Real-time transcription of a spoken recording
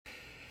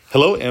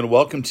Hello and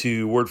welcome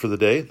to Word for the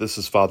Day. This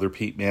is Father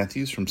Pete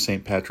Matthews from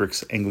St.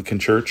 Patrick's Anglican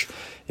Church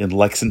in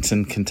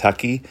Lexington,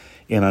 Kentucky.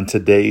 And on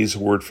today's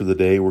Word for the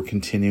Day, we're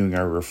continuing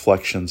our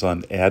reflections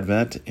on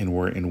Advent, and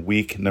we're in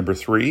week number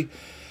 3.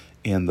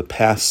 And the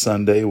past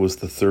Sunday was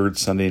the third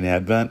Sunday in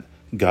Advent,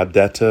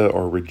 Gaudete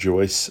or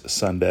Rejoice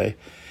Sunday.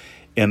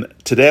 And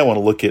today I want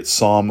to look at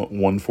Psalm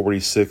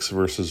 146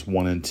 verses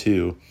 1 and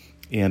 2.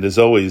 And as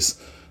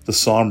always, the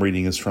psalm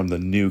reading is from the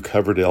New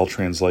Coverdale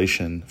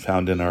translation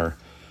found in our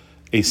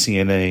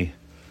ACNA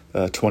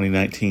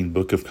 2019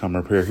 Book of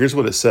Common Prayer. Here's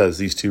what it says,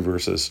 these two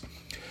verses.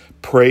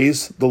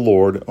 Praise the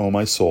Lord, O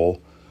my soul.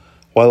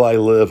 While I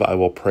live, I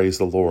will praise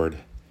the Lord.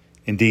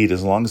 Indeed,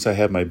 as long as I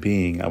have my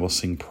being, I will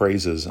sing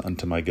praises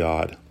unto my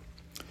God.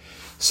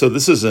 So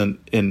this is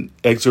an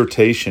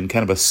exhortation,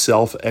 kind of a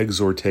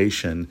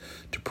self-exhortation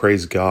to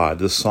praise God.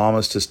 The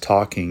psalmist is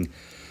talking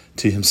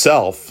to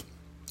himself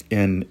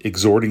and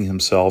exhorting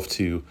himself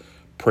to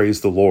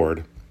praise the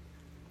Lord.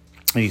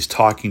 And he's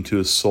talking to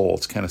his soul.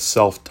 It's kind of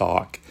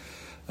self-talk.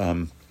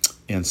 But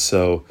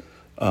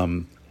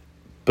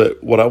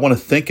what I want to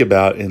think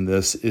about in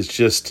this is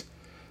just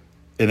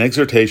an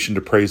exhortation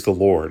to praise the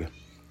Lord.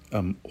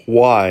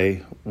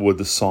 Why would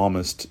the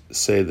psalmist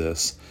say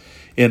this?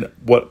 And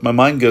what my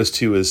mind goes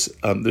to is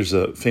there's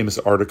a famous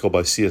article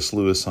by C.S.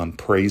 Lewis on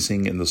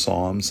praising in the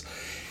Psalms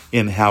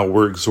and how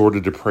we're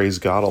exhorted to praise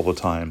God all the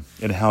time.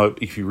 And how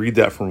if you read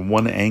that from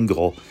one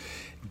angle,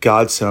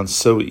 God sounds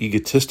so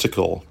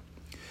egotistical.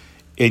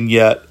 And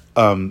yet,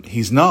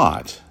 he's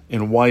not.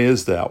 And why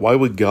is that? Why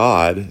would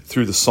God,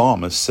 through the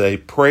psalmist, say,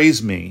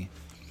 praise me?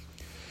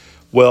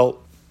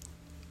 Well,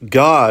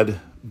 God,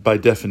 by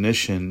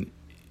definition,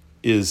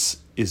 is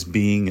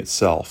being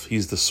itself.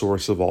 He's the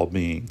source of all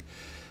being.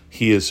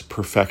 He is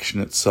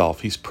perfection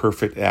itself. He's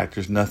perfect act.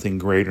 There's nothing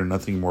greater,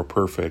 nothing more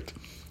perfect.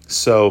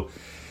 So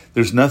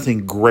there's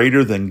nothing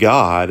greater than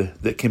God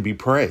that can be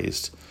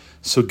praised.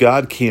 So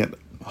God can't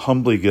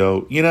humbly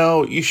go,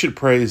 you should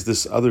praise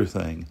this other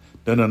thing.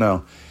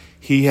 No.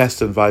 He has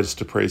to invite us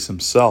to praise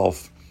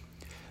himself.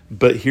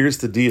 But here's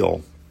the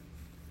deal.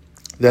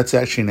 That's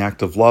actually an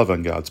act of love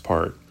on God's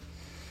part.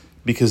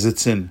 Because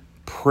it's in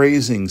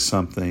praising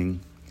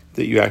something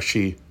that you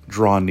actually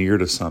draw near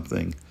to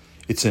something.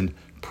 It's in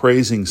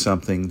praising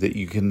something that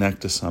you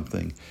connect to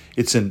something.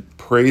 It's in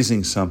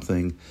praising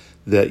something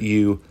that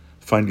you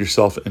find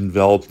yourself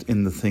enveloped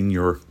in the thing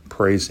you're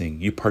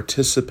praising. You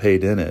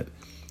participate in it.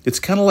 It's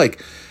kind of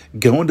like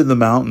going to the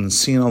mountains,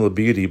 seeing all the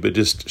beauty, but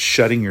just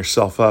shutting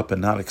yourself up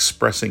and not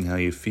expressing how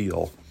you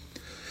feel.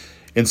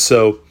 And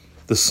so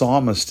the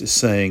psalmist is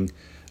saying,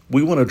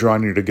 we want to draw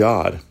near to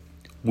God.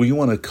 We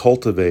want to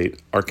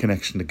cultivate our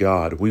connection to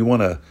God. We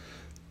want to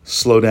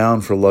slow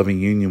down for loving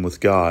union with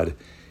God.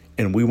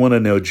 And we want to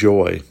know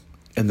joy.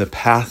 And the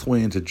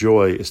pathway into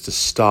joy is to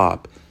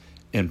stop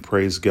and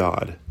praise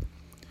God.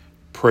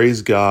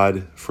 Praise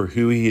God for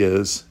who he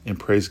is and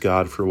praise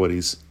God for what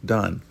he's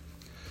done.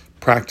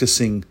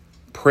 Practicing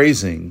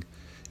praising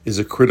is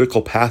a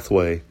critical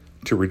pathway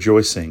to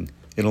rejoicing.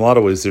 In a lot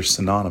of ways, they're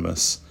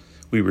synonymous.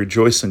 We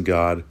rejoice in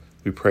God.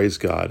 We praise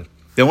God.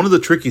 Now, one of the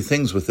tricky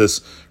things with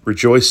this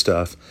rejoice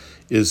stuff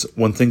is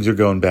when things are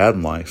going bad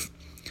in life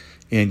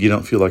and you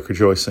don't feel like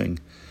rejoicing.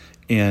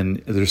 And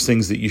there's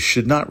things that you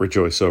should not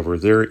rejoice over.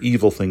 There are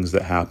evil things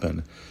that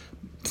happen,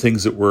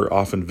 things that we're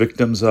often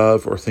victims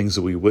of or things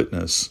that we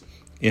witness.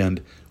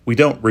 And we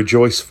don't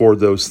rejoice for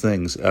those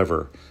things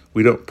ever.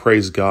 We don't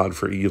praise God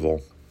for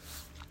evil.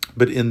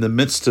 But in the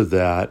midst of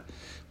that,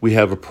 we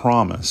have a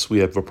promise. We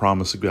have a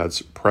promise of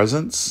God's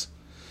presence.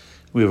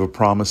 We have a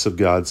promise of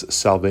God's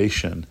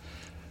salvation.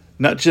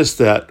 Not just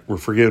that we're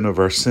forgiven of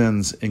our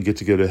sins and get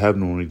to go to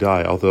heaven when we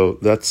die, although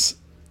that's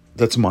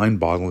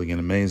mind-boggling and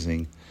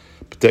amazing,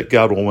 but that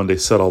God will one day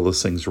set all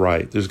those things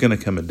right. There's going to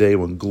come a day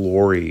when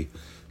glory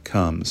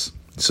comes.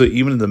 So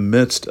even in the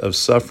midst of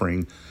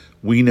suffering,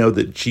 we know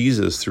that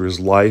Jesus, through his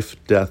life,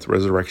 death,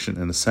 resurrection,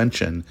 and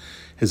ascension,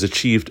 has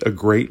achieved a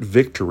great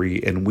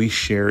victory, and we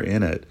share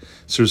in it.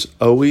 So there's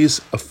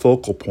always a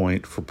focal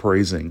point for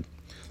praising.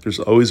 There's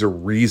always a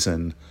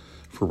reason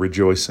for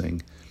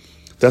rejoicing.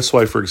 That's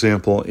why, for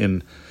example,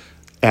 in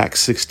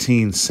Acts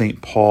 16,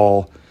 St.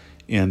 Paul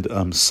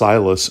and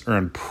Silas are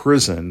in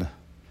prison.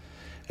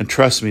 And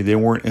trust me, they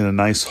weren't in a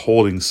nice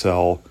holding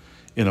cell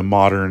in a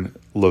modern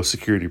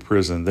low-security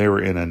prison. They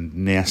were in a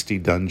nasty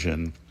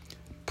dungeon,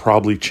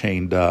 probably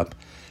chained up,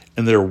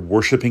 and they're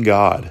worshiping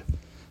God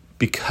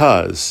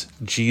because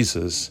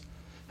Jesus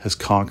has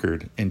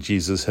conquered and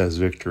Jesus has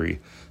victory.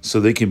 So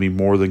they can be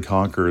more than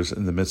conquerors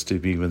in the midst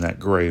of even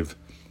that grave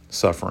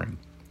suffering.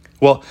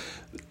 Well,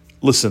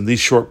 listen, these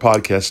short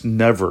podcasts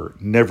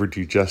never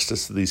do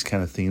justice to these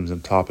kind of themes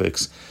and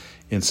topics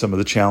and some of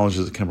the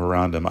challenges that come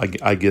around them.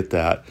 I get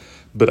that.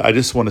 But I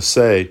just want to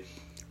say,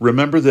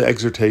 remember the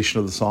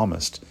exhortation of the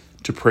psalmist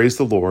to praise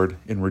the Lord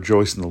and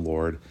rejoice in the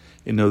Lord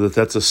and know that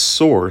that's a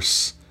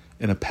source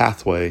and a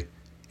pathway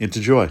into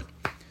joy.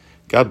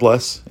 God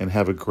bless and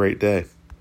have a great day.